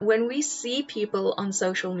when we see people on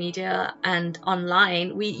social media and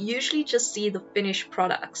online, we usually just see the finished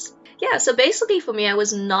products. Yeah, so basically for me, I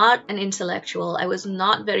was not an intellectual. I was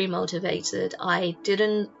not very motivated. I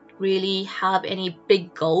didn't really have any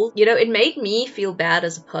big goal. It made me feel bad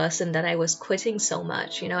as a person that I was quitting so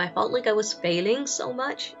much. I felt like I was failing so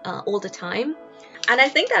much all the time. And I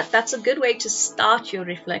think that that's a good way to start your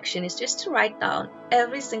reflection, is just to write down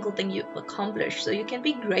every single thing you've accomplished so you can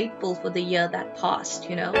be grateful for the year that passed.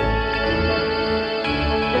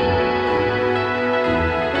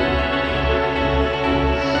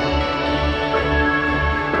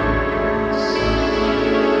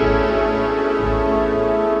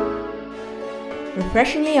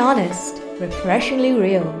 Refreshingly honest, refreshingly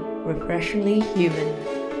real, refreshingly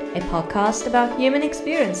human. A podcast about human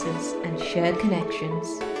experiences and shared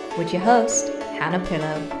connections. With your host, Hannah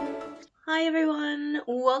Pillow. Hi everyone,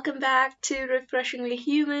 welcome back to Refreshingly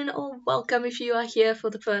Human, or welcome if you are here for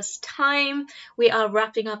the first time. We are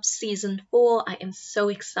wrapping up season 4. I am so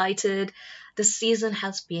excited. The season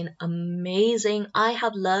has been amazing. I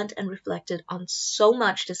have learned and reflected on so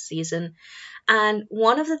much this season. And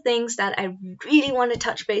one of the things that I really want to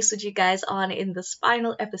touch base with you guys on in this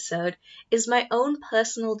final episode is my own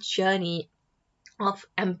personal journey of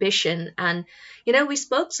ambition. And we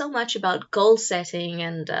spoke so much about goal setting,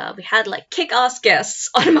 and we had like kick-ass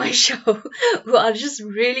guests on my show who are just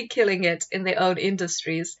really killing it in their own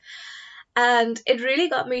industries. And it really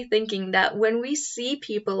got me thinking that when we see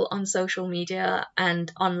people on social media and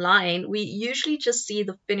online, we usually just see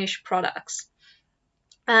the finished products.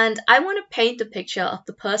 And I want to paint a picture of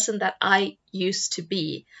the person that I used to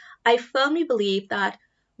be. I firmly believe that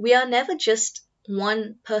we are never just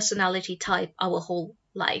one personality type our whole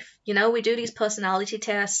life. We do these personality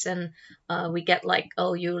tests, and we get like,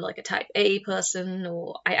 oh, you're like a type A person,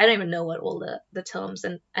 or I don't even know what all the terms.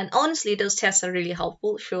 And honestly, those tests are really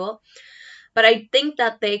helpful, sure. But I think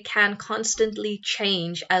that they can constantly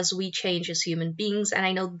change as we change as human beings. And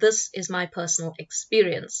I know this is my personal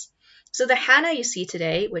experience. So the Hannah you see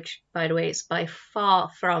today, which by the way is by far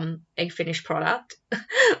from a finished product,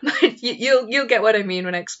 but you'll get what I mean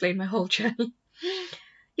when I explain my whole journey.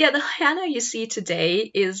 Yeah, the Hannah you see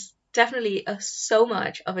today is definitely so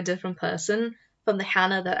much of a different person from the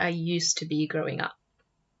Hannah that I used to be growing up.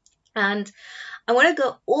 And I want to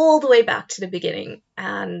go all the way back to the beginning,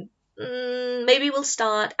 and maybe we'll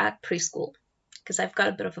start at preschool, because I've got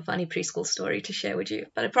a bit of a funny preschool story to share with you.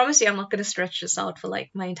 But I promise you I'm not going to stretch this out for like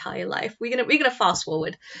my entire life. We're gonna fast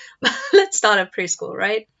forward. Let's start at preschool,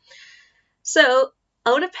 right? So I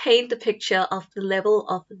want to paint the picture of the level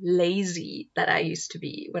of lazy that I used to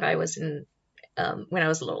be when I was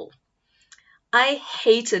little. I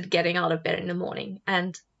hated getting out of bed in the morning,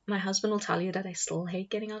 and my husband will tell you that I still hate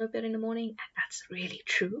getting out of bed in the morning, and that's really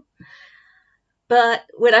true. But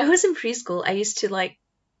when I was in preschool, I used to like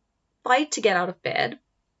fight to get out of bed,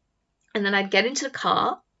 and then I'd get into the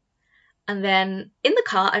car, and then in the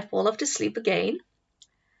car I'd fall off to sleep again,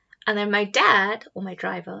 and then my dad or my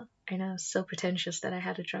driver, I know, so pretentious that I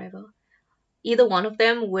had a driver, either one of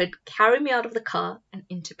them would carry me out of the car and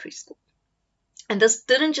into preschool. And this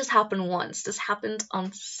didn't just happen once, this happened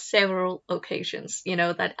on several occasions,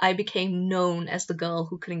 that I became known as the girl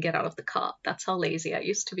who couldn't get out of the car. That's how lazy I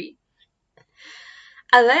used to be.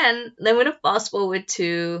 And then I'm going to fast forward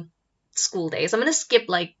to school days. I'm going to skip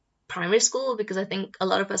like primary school, because I think a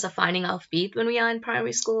lot of us are finding our feet when we are in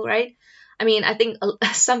primary school, right? I mean, I think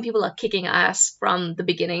some people are kicking ass from the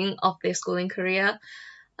beginning of their schooling career,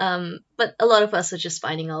 but a lot of us are just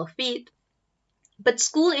finding our feet. But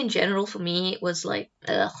school in general for me was like,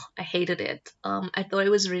 ugh, I hated it. I thought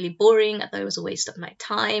it was really boring. I thought it was a waste of my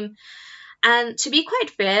time. And to be quite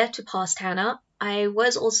fair to past Hannah, I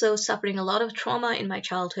was also suffering a lot of trauma in my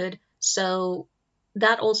childhood. So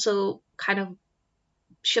that also kind of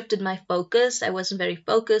shifted my focus. I wasn't very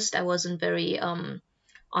focused. I wasn't very on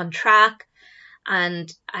track.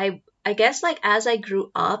 And I guess like as I grew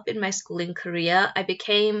up in my schooling career, I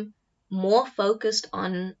became more focused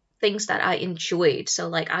on things that I enjoyed. So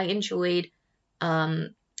like I enjoyed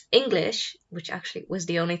English, which actually was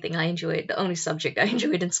the only thing I enjoyed. The only subject I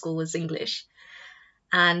enjoyed in school was English.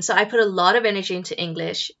 And so I put a lot of energy into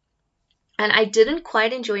English. And I didn't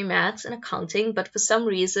quite enjoy maths and accounting, but for some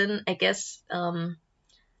reason, I guess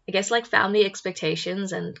like family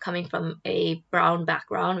expectations and coming from a brown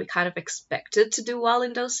background, we kind of expected to do well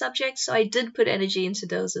in those subjects. So I did put energy into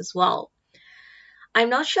those as well. I'm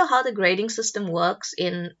not sure how the grading system works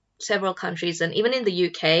in several countries and even in the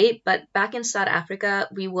UK, but back in South Africa,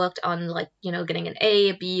 we worked on like, getting an A,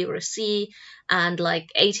 a B, or a C, and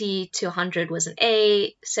like 80 to 100 was an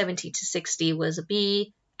A, 70 to 60 was a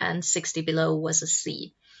B, and 60 below was a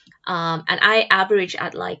C. And I averaged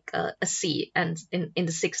at like a C, and in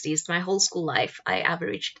the 60s. My whole school life, I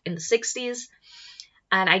averaged in the 60s.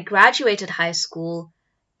 And I graduated high school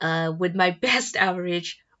with my best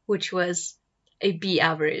average, which was a B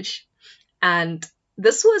average. And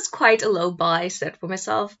this was quite a low bar I set for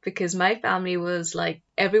myself, because my family was like,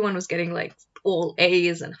 everyone was getting like all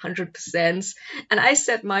A's and 100%. And I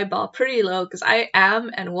set my bar pretty low because I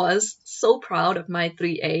am and was so proud of my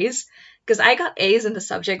 3 A's, because I got A's in the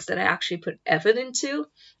subjects that I actually put effort into.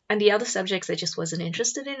 And the other subjects I just wasn't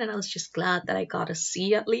interested in. And I was just glad that I got a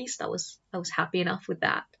C at least. I was happy enough with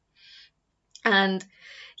that. And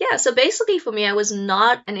yeah, so basically for me, I was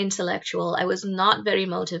not an intellectual. I was not very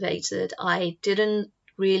motivated. I didn't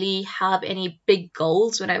really have any big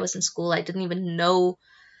goals when I was in school. I didn't even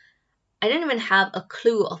have a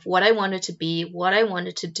clue of what I wanted to be, what I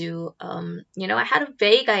wanted to do. I had a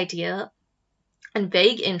vague idea and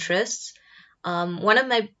vague interests. One of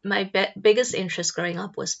my biggest interests growing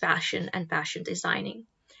up was fashion and fashion designing.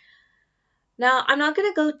 Now, I'm not going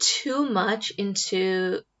to go too much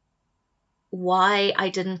into why I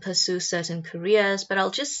didn't pursue certain careers, but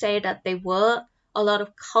I'll just say that there were a lot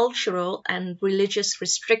of cultural and religious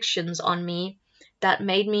restrictions on me that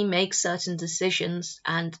made me make certain decisions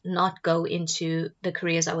and not go into the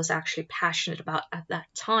careers I was actually passionate about at that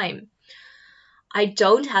time. I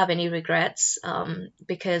don't have any regrets,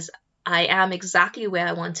 because I am exactly where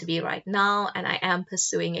I want to be right now, and I am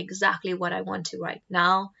pursuing exactly what I want to right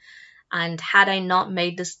now. And had I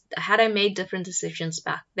made different decisions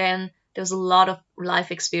back then, there was a lot of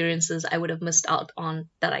life experiences I would have missed out on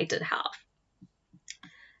that I did have.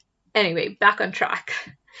 Anyway, back on track.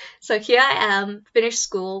 So here I am, finished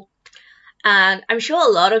school, and I'm sure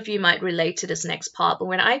a lot of you might relate to this next part, but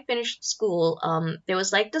when I finished school, there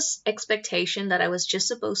was like this expectation that I was just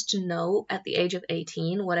supposed to know at the age of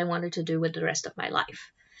 18 what I wanted to do with the rest of my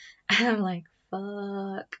life. And I'm like,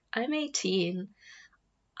 fuck, I'm 18.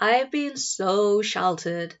 I've been so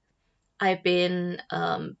sheltered. I've been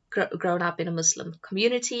grown up in a Muslim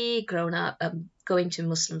community, grown up going to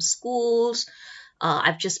Muslim schools.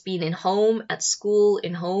 I've just been in home, at school,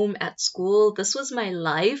 in home, at school. This was my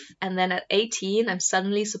life. And then at 18, I'm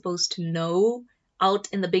suddenly supposed to know out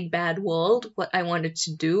in the big bad world what I wanted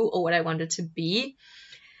to do or what I wanted to be.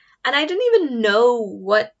 And I didn't even know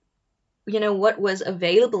what was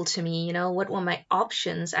available to me, what were my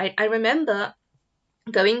options. I remember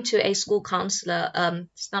going to a school counselor,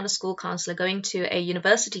 it's not a school counselor, going to a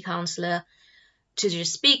university counselor to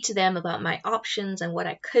just speak to them about my options and what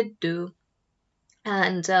I could do.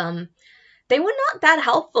 And they were not that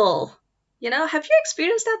helpful. Have you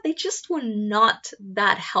experienced that? They just were not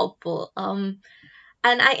that helpful.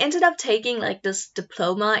 And I ended up taking like this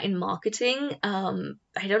diploma in marketing.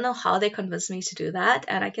 I don't know how they convinced me to do that.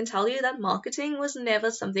 And I can tell you that marketing was never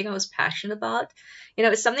something I was passionate about.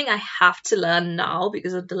 It's something I have to learn now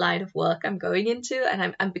because of the line of work I'm going into,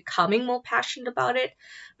 and I'm becoming more passionate about it.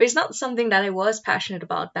 But it's not something that I was passionate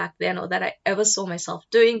about back then or that I ever saw myself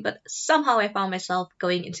doing. But somehow I found myself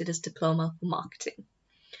going into this diploma for marketing.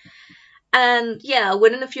 And yeah,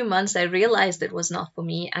 within a few months, I realized it was not for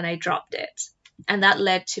me and I dropped it. And that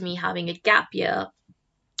led to me having a gap year.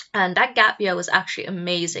 And that gap year was actually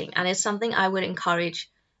amazing. And it's something I would encourage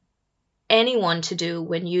anyone to do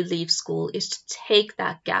when you leave school, is to take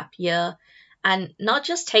that gap year, and not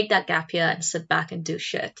just take that gap year and sit back and do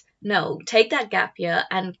shit. No, take that gap year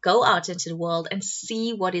and go out into the world and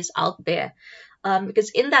see what is out there. Because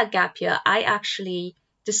in that gap year, I actually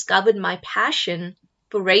discovered my passion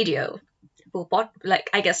for radio.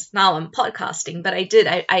 I guess now I'm podcasting, but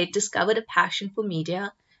I discovered a passion for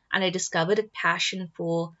media, and I discovered a passion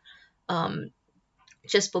for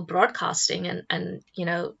just for broadcasting and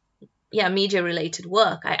media related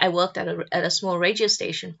work. I worked at a small radio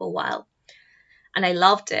station for a while, and I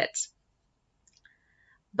loved it.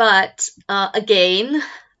 But again,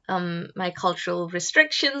 my cultural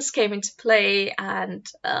restrictions came into play, and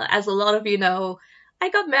as a lot of you know, I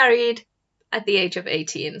got married at the age of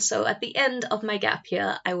 18. So at the end of my gap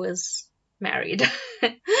year, I was married,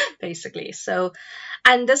 basically. So,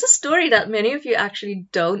 and there's a story that many of you actually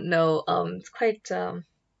don't know. It's quite,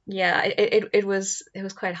 it was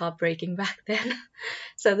quite heartbreaking back then.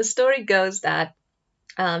 So the story goes that,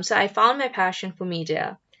 so I found my passion for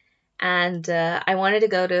media, and I wanted to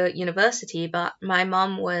go to university, but my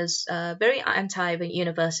mom was very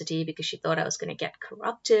anti-university because she thought I was going to get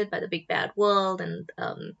corrupted by the big bad world and,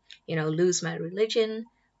 lose my religion,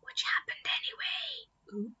 which happened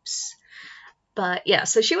anyway. Oops. But yeah,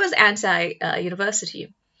 so she was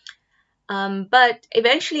anti-university. But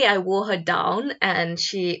eventually I wore her down, and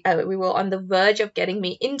we were on the verge of getting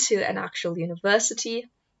me into an actual university.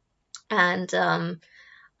 And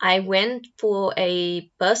I went for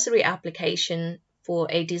a bursary application for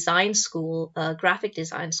a design school, a graphic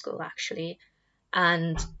design school actually.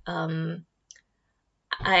 And I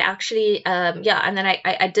actually, and then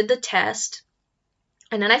I did the test,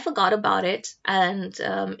 and then I forgot about it. And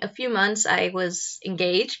a few months I was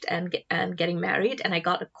engaged and getting married, and I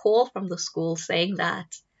got a call from the school saying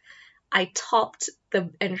that I topped the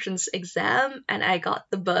entrance exam and I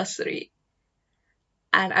got the bursary.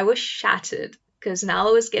 And I was shattered because now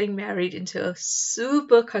I was getting married into a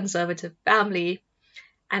super conservative family,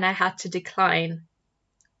 and I had to decline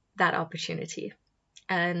that opportunity.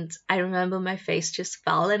 And I remember my face just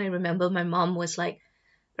fell, and I remember my mom was like,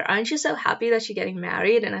 "But aren't you so happy that you're getting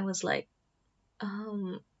married?" And I was like,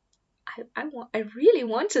 I really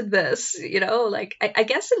wanted this, like I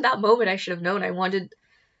guess in that moment I should have known I wanted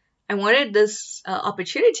this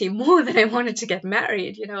opportunity more than I wanted to get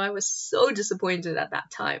married. I was so disappointed at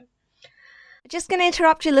that time. Just going to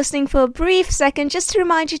interrupt you listening for a brief second just to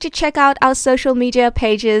remind you to check out our social media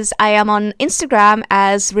pages. I am on Instagram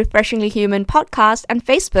as Refreshingly Human Podcast and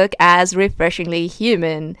Facebook as Refreshingly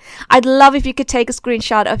Human. I'd love if you could take a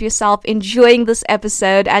screenshot of yourself enjoying this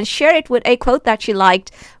episode and share it with a quote that you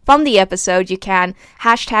liked from the episode. You can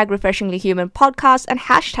hashtag Refreshingly Human Podcast and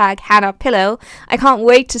hashtag Hannah Pillow. I can't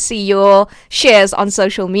wait to see your shares on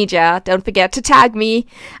social media. Don't forget to tag me.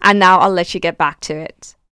 And now I'll let you get back to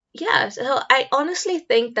it. Yeah, so I honestly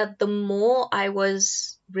think that the more I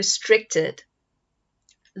was restricted,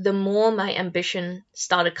 the more my ambition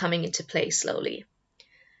started coming into play slowly.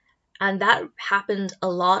 And that happened a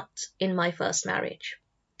lot in my first marriage.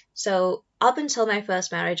 So up until my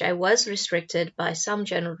first marriage, I was restricted by some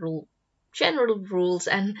general rules,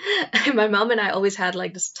 and my mom and I always had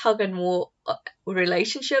like this tug and war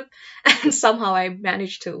relationship, and somehow I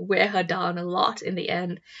managed to wear her down a lot in the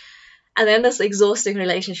end. And then this exhausting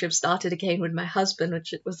relationship started again with my husband,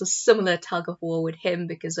 which was a similar tug of war with him,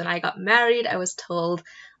 because when I got married, I was told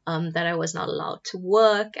that I was not allowed to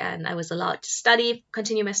work, and I was allowed to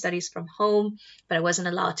continue my studies from home, but I wasn't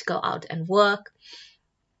allowed to go out and work.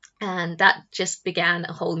 And that just began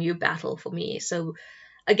a whole new battle for me. So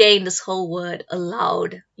again, this whole word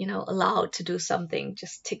allowed to do something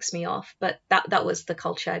just ticks me off. But that was the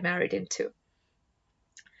culture I married into.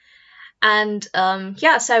 And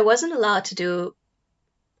so I wasn't allowed to do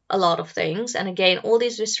a lot of things. And again, all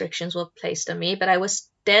these restrictions were placed on me. But I was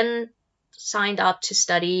then signed up to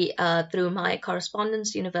study through my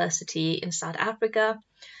correspondence university in South Africa.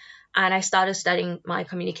 And I started studying my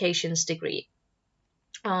communications degree.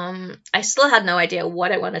 I still had no idea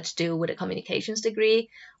what I wanted to do with a communications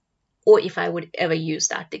degree, or if I would ever use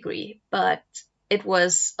that degree. But it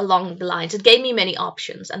was along the lines. It gave me many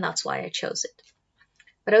options, and that's why I chose it.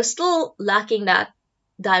 But I was still lacking that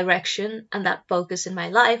direction and that focus in my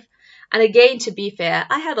life. And again, to be fair,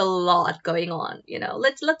 I had a lot going on.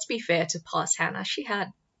 Let's be fair to past Hannah. She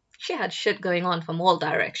had shit going on from all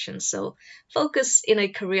directions. So focus in a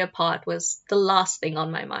career path was the last thing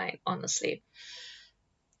on my mind, honestly.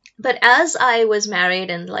 But as I was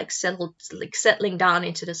married and settling down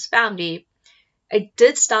into this family, it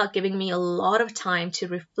did start giving me a lot of time to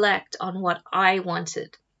reflect on what I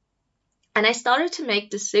wanted. And I started to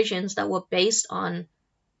make decisions that were based on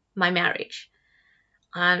my marriage.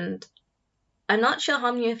 And I'm not sure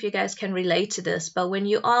how many of you guys can relate to this, but when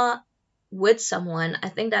you are with someone, I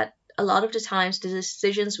think that a lot of the times the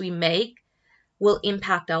decisions we make will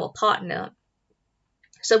impact our partner.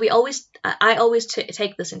 So I always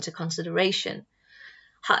take this into consideration.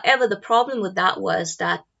 However, the problem with that was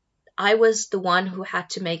that I was the one who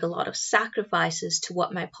had to make a lot of sacrifices to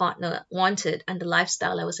what my partner wanted and the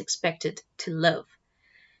lifestyle I was expected to live.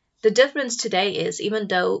 The difference today is, even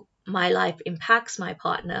though my life impacts my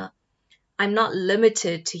partner, I'm not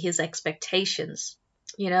limited to his expectations.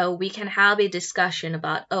 We can have a discussion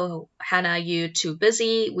about, oh, Hannah, you're too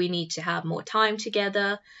busy. We need to have more time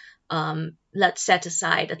together. Let's set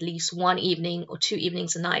aside at least one evening or 2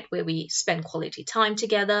 evenings a night where we spend quality time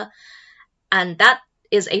together. And that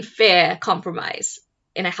is a fair compromise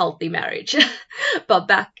in a healthy marriage. But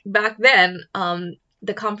back then,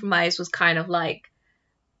 the compromise was kind of like,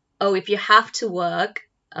 oh, if you have to work,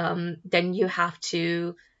 then you have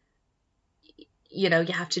to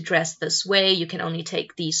dress this way. You can only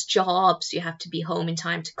take these jobs. You have to be home in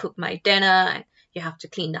time to cook my dinner, and you have to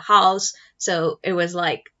clean the house. So it was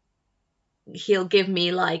like, he'll give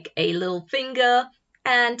me like a little finger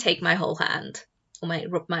and take my whole hand, or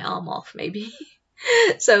rip my arm off maybe.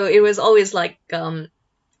 So it was always like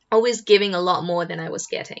always giving a lot more than I was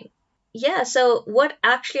getting. Yeah, so what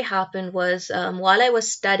actually happened was, while I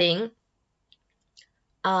was studying,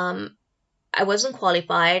 I wasn't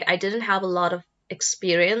qualified. I didn't have a lot of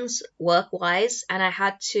experience work-wise, and I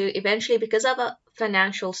had to eventually, because of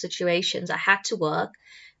financial situations, I had to work.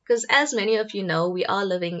 Because as many of you know, we are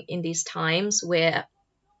living in these times where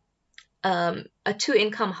a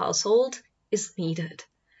two-income household is needed.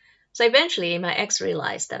 So eventually, my ex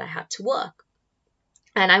realized that I had to work,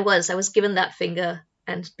 and I was given that finger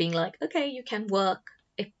and being like, okay, you can work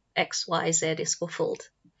if X, Y, Z is fulfilled.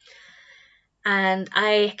 And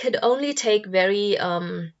I could only take very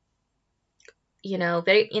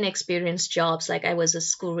very inexperienced jobs. Like I was a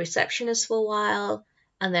school receptionist for a while,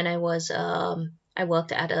 and then I worked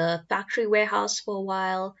at a factory warehouse for a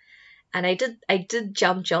while, and I did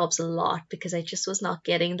jump jobs a lot because I just was not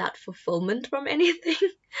getting that fulfillment from anything.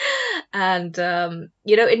 And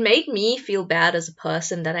it made me feel bad as a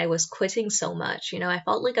person that I was quitting so much. I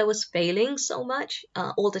felt like I was failing so much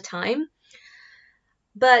all the time.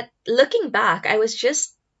 But looking back, I was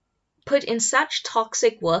just put in such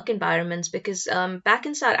toxic work environments because back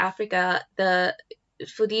in South Africa,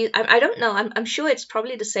 I don't know, I'm sure it's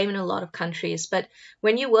probably the same in a lot of countries, but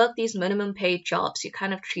when you work these minimum paid jobs, you're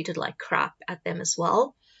kind of treated like crap at them as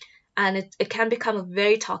well. And it can become a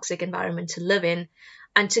very toxic environment to live in.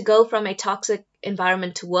 And to go from a toxic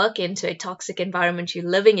environment to work in to a toxic environment you're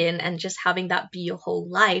living in and just having that be your whole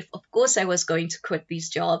life, of course I was going to quit these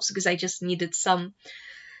jobs because I just needed some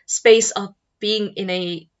space of being in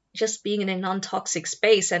a non-toxic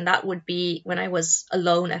space, and that would be when I was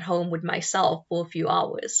alone at home with myself for a few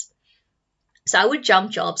hours. So I would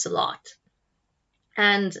jump jobs a lot.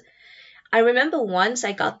 And I remember once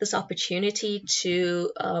I got this opportunity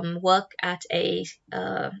to work at a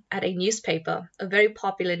newspaper, a very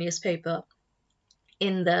popular newspaper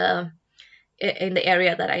in the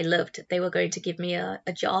area that I lived. They were going to give me a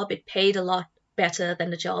job. It paid a lot better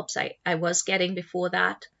than the jobs I was getting before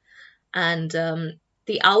that. And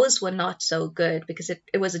the hours were not so good because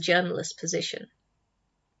it was a journalist position.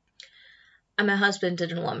 And my husband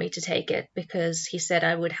didn't want me to take it because he said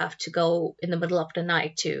I would have to go in the middle of the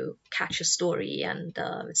night to catch a story, and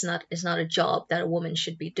it's not a job that a woman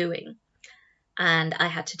should be doing. And I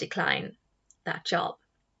had to decline that job.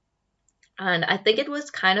 And I think it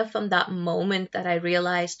was kind of from that moment that I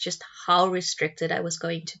realized just how restricted I was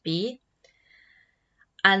going to be.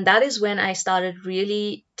 And that is when I started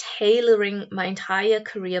really tailoring my entire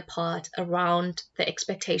career path around the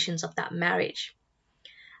expectations of that marriage.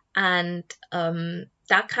 And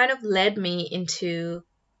that kind of led me into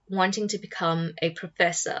wanting to become a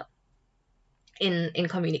professor in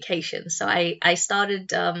communication. So I started,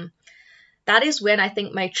 that is when I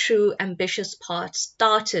think my true ambitious part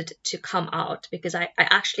started to come out, because I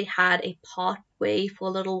actually had a pathway for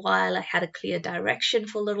a little while. I had a clear direction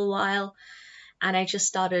for a little while. And I just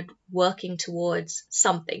started working towards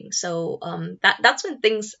something. So that's when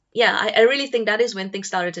things, I really think that is when things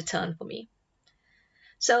started to turn for me.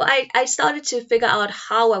 So I started to figure out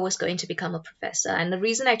how I was going to become a professor. And the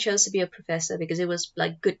reason I chose to be a professor, because it was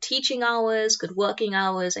like good teaching hours, good working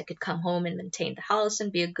hours. I could come home and maintain the house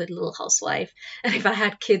and be a good little housewife. And if I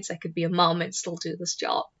had kids, I could be a mom and still do this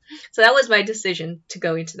job. So that was my decision to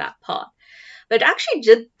go into that path. But it actually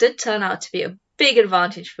did turn out to be a big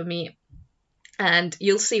advantage for me. And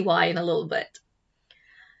you'll see why in a little bit.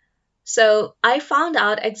 So I found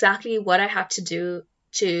out exactly what I had to do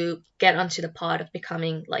to get onto the path of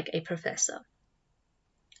becoming like a professor.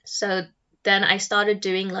 So then I started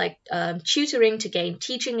doing like tutoring to gain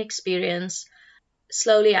teaching experience.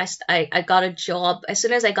 Slowly I got a job. As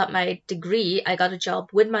soon as I got my degree, I got a job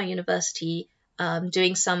with my university,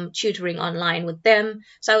 doing some tutoring online with them.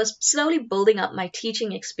 So I was slowly building up my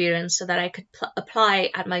teaching experience so that I could apply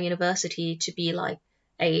at my university to be like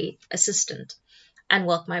a assistant and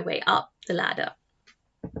work my way up the ladder.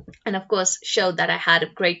 And of course, showed that I had a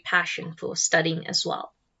great passion for studying as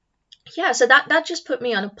well. Yeah, so that just put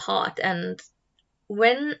me on a path. And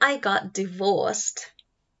when I got divorced,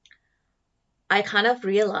 I kind of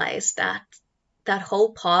realized that that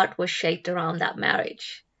whole part was shaped around that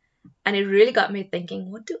marriage. And it really got me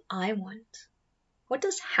thinking, what do I want? What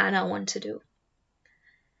does Hannah want to do?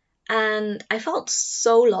 And I felt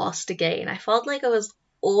so lost again. I felt like I was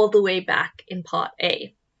all the way back in part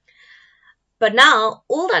A. But now,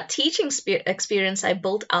 all that teaching experience I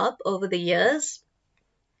built up over the years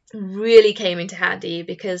really came into handy,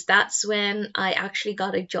 because that's when I actually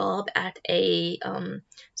got a job at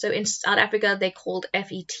so in South Africa, they called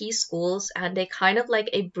FET schools, and they kind of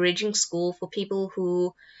like a bridging school for people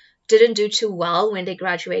who didn't do too well when they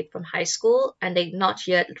graduate from high school and they're not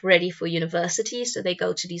yet ready for university, so they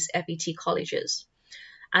go to these FET colleges.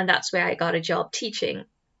 And that's where I got a job teaching.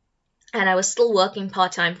 And I was still working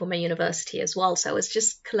part-time for my university as well. So I was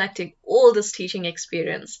just collecting all this teaching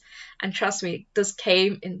experience. And trust me, this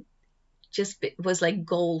came in just was like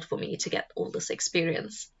gold for me to get all this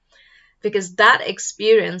experience. Because that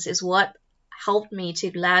experience is what helped me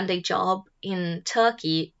to land a job in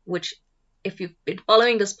Turkey, which, if you've been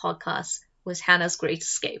following this podcast, was Hannah's Great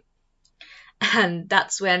Escape. And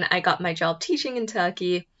that's when I got my job teaching in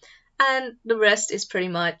Turkey. And the rest is pretty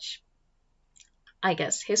much, I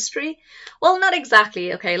guess, history. Well, not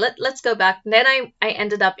exactly. Okay, let's go back. Then I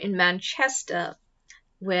ended up in Manchester,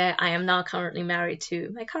 where I am now currently married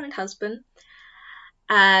to my current husband.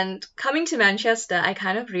 And coming to Manchester, I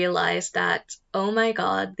kind of realized that, oh my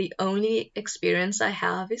God, the only experience I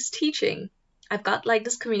have is teaching. I've got like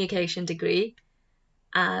this communication degree,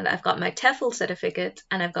 and I've got my TEFL certificate,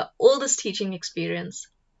 and I've got all this teaching experience.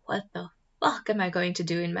 What the fuck am I going to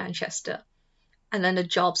do in Manchester? And then the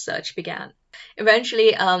job search began.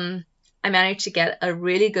 Eventually, I managed to get a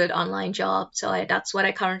really good online job. So that's what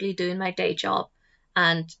I currently do in my day job.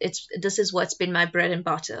 And this is what's been my bread and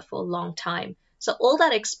butter for a long time. So all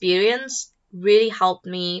that experience really helped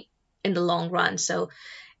me in the long run. So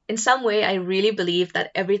in some way, I really believe that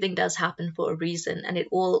everything does happen for a reason. And it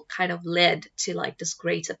all kind of led to like this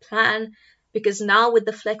greater plan. Because now with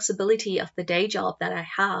the flexibility of the day job that I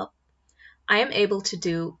have, I am able to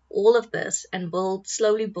do all of this and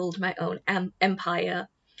slowly build my own empire.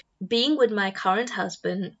 Being with my current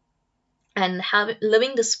husband and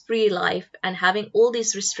living this free life and having all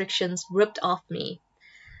these restrictions ripped off me,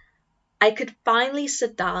 I could finally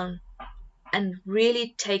sit down and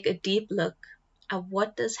really take a deep look at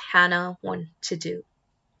what does Hannah want to do.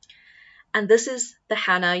 And this is the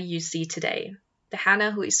Hannah you see today. The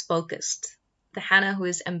Hannah who is focused. The Hannah who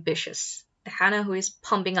is ambitious. The Hannah who is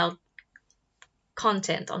pumping out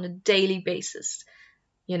content on a daily basis,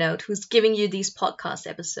 who's giving you these podcast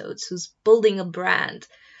episodes, who's building a brand.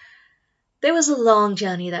 There was a long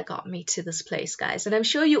journey that got me to this place, guys, and I'm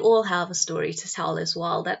sure you all have a story to tell as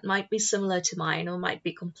well that might be similar to mine or might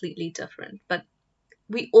be completely different, but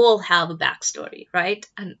we all have a backstory, right?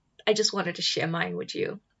 And I just wanted to share mine with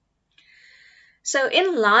you. So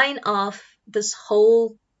in line of this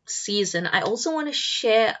whole season, I also want to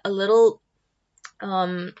share a little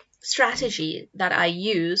strategy that I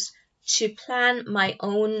use to plan my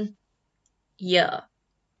own year.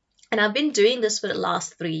 And I've been doing this for the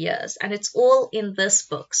last 3 years, and it's all in this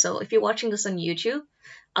book. So if you're watching this on YouTube,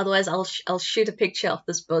 otherwise I'll shoot a picture of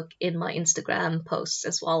this book in my Instagram posts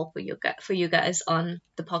as well for you guys on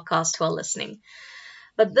the podcast who are listening.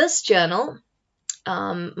 But this journal,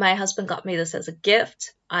 my husband got me this as a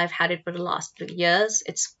gift. I've had it for the last 3 years.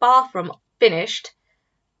 It's far from finished.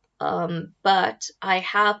 But I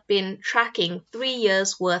have been tracking 3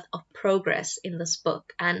 years worth of progress in this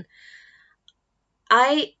book. And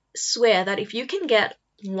I swear that if you can get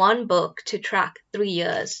one book to track 3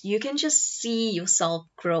 years, you can just see yourself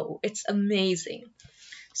grow. It's amazing.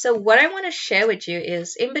 So what I want to share with you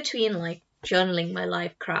is, in between like journaling my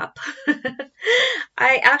life crap,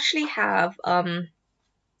 I actually have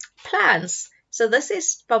plans. So this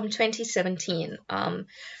is from 2017.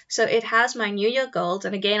 So it has my New Year goals.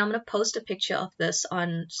 And again, I'm going to post a picture of this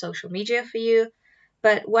on social media for you.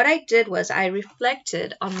 But what I did was I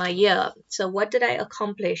reflected on my year. So what did I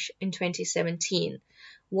accomplish in 2017?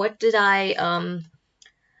 What did I,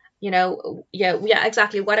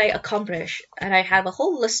 exactly what I accomplished. And I have a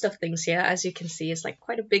whole list of things here. As you can see, it's like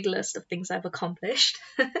quite a big list of things I've accomplished.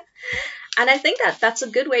 And I think that that's a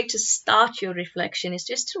good way to start your reflection, is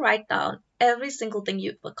just to write down every single thing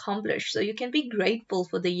you've accomplished so you can be grateful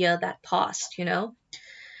for the year that passed, And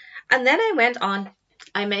then I went on,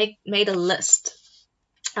 I made a list.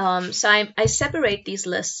 So I separate these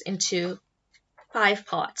lists into 5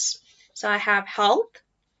 parts. So I have health,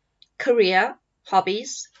 career,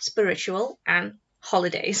 hobbies, spiritual, and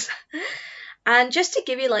holidays. And just to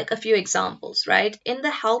give you like a few examples, right? In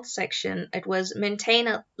the health section, it was maintain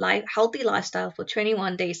a healthy lifestyle for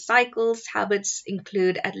 21-day cycles. Habits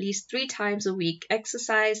include at least 3 times a week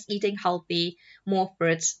exercise, eating healthy, more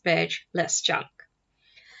fruits, veg, less junk.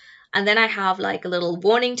 And then I have like a little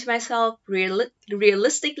warning to myself: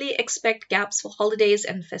 realistically expect gaps for holidays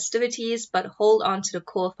and festivities, but hold on to the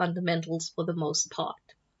core fundamentals for the most part.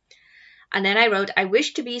 And then I wrote, I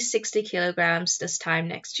wish to be 60 kilograms this time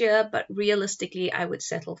next year, but realistically, I would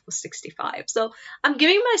settle for 65. So I'm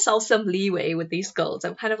giving myself some leeway with these goals.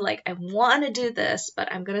 I'm kind of like, I want to do this,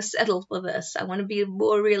 but I'm going to settle for this. I want to be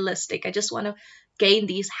more realistic. I just want to gain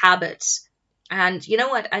these habits. And you know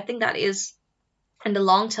what? I think that is, in the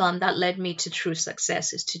long term, that led me to true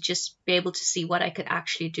success, is to just be able to see what I could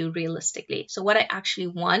actually do realistically. So what I actually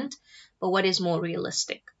want, but what is more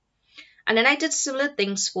realistic. And then I did similar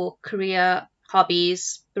things for career,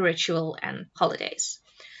 hobbies, spiritual, and holidays.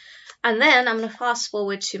 And then I'm going to fast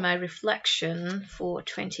forward to my reflection for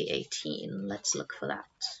 2018. Let's look for that.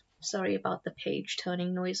 Sorry about the page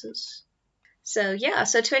turning noises. So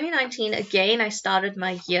 2019, again, I started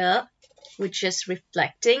my year with just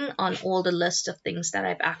reflecting on all the list of things that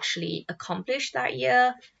I've actually accomplished that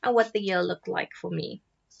year and what the year looked like for me.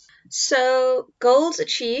 So goals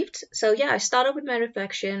achieved. So I started with my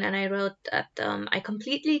reflection and I wrote that I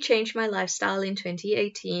completely changed my lifestyle in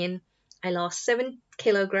 2018. I lost 7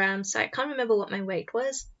 kilograms. I can't remember what my weight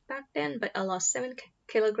was back then, but I lost 7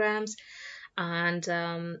 kilograms. And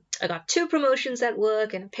I got 2 promotions at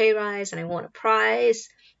work and a pay rise, and I won a prize.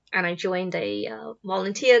 And I joined a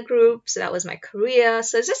volunteer group, so that was my career.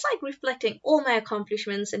 So it's just like reflecting all my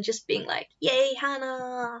accomplishments and just being like, yay,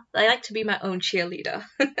 Hannah! I like to be my own cheerleader.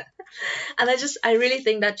 And I really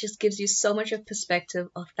think that just gives you so much of perspective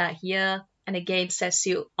of that year, and again sets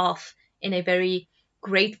you off in a very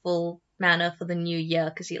grateful manner for the new year,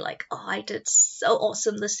 because you're like, oh, I did so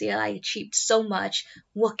awesome this year. I achieved so much.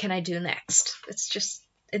 What can I do next? It's just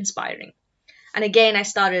inspiring. And again, I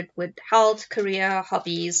started with health, career,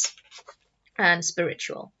 hobbies, and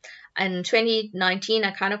spiritual. And 2019,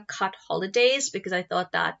 I kind of cut holidays because I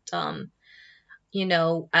thought that, I'll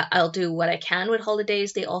do what I can with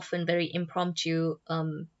holidays. They're often very impromptu,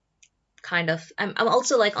 kind of. I'm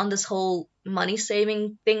also like on this whole money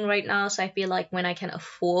saving thing right now. So I feel like when I can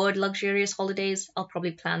afford luxurious holidays, I'll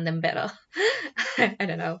probably plan them better. I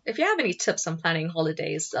don't know. If you have any tips on planning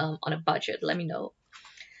holidays on a budget, let me know.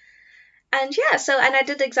 And and I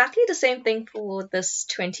did exactly the same thing for this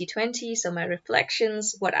 2020. So my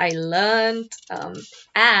reflections, what I learned,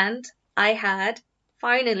 and I had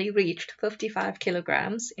finally reached 55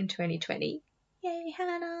 kilograms in 2020. Yay,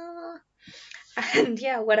 Hannah! And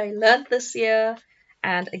what I learned this year,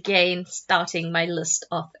 and again, starting my list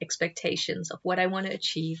of expectations of what I want to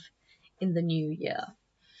achieve in the new year.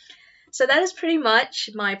 So that is pretty much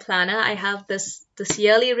my planner. I have this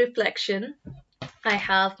yearly reflection. I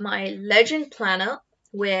have my legend planner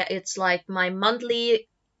where it's like my monthly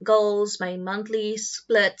goals, my monthly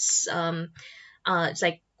splits. It's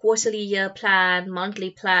like quarterly year plan,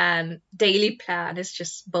 monthly plan, daily plan. It's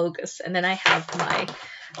just bogus. And then I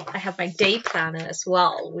have my day planner as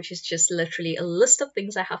well, which is just literally a list of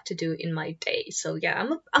things I have to do in my day. So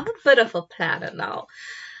I'm a bit of a planner now.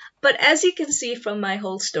 But as you can see from my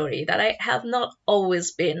whole story, that I have not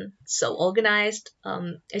always been so organized.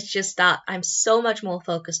 It's just that I'm so much more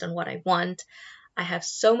focused on what I want. I have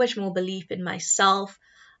so much more belief in myself.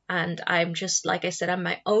 And I'm just, like I said, I'm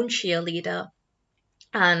my own cheerleader.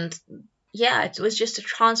 And it was just a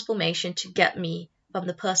transformation to get me from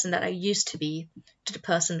the person that I used to be to the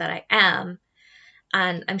person that I am.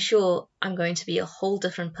 And I'm sure I'm going to be a whole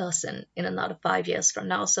different person in another 5 years from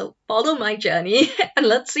now. So follow my journey and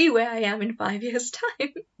let's see where I am in 5 years'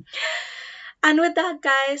 time. And with that,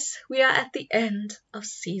 guys, we are at the end of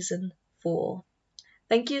season 4.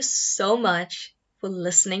 Thank you so much for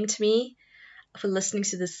listening to me, for listening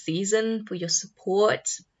to this season, for your support.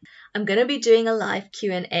 I'm going to be doing a live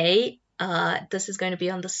Q&A. This is going to be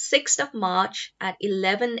on the 6th of March at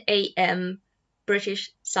 11 a.m. British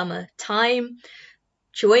Summer Time.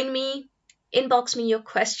 Join me, inbox me your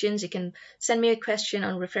questions. You can send me a question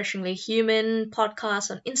on Refreshingly Human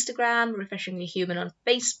podcast on Instagram, Refreshingly Human on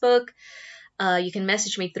Facebook. You can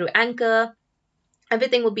message me through Anchor.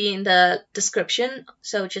 Everything will be in the description.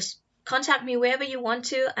 So just contact me wherever you want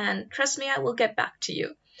to, and trust me, I will get back to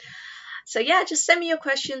you. So just send me your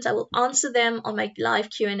questions. I will answer them on my live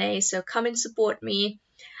Q&A. So come and support me.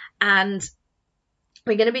 And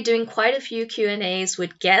we're going to be doing quite a few Q&As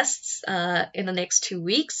with guests in the next 2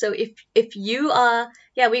 weeks. So if you are,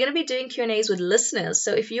 we're going to be doing Q&As with listeners.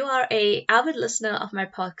 So if you are a avid listener of my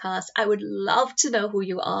podcast, I would love to know who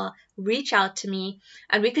you are. Reach out to me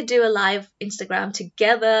and we could do a live Instagram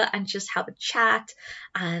together and just have a chat.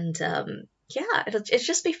 And it'll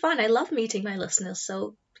just be fun. I love meeting my listeners.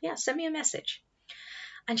 So send me a message.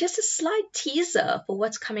 And just a slight teaser for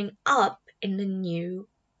what's coming up in the new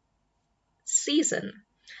season,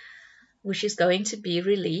 which is going to be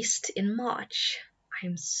released in March.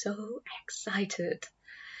 I'm so excited.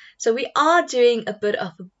 So we are doing a bit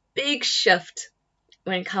of a big shift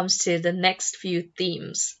when it comes to the next few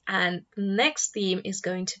themes. And the next theme is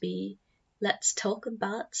going to be, let's talk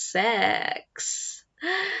about sex.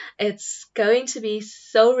 It's going to be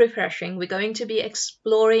so refreshing. We're going to be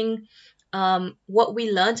exploring what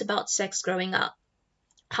we learned about sex growing up.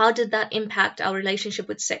 How did that impact our relationship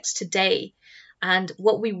with sex today? And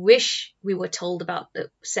what we wish we were told about the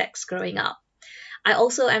sex growing up. I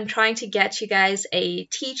also am trying to get you guys a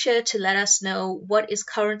teacher to let us know what is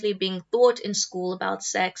currently being taught in school about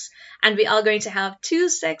sex. And we are going to have 2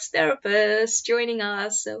 sex therapists joining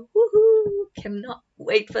us. So woohoo! Cannot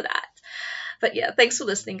wait for that. But yeah, thanks for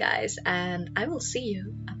listening, guys. And I will see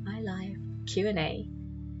you at my live Q&A.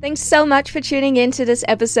 Thanks so much for tuning in to this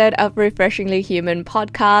episode of Refreshingly Human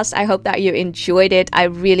podcast. I hope that you enjoyed it. I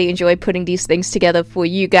really enjoy putting these things together for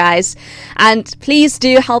you guys. And please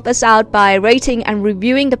do help us out by rating and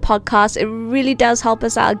reviewing the podcast. It really does help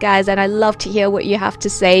us out, guys. And I love to hear what you have to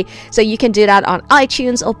say. So you can do that on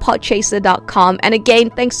iTunes or podchaser.com. And again,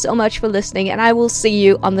 thanks so much for listening. And I will see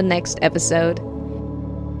you on the next episode.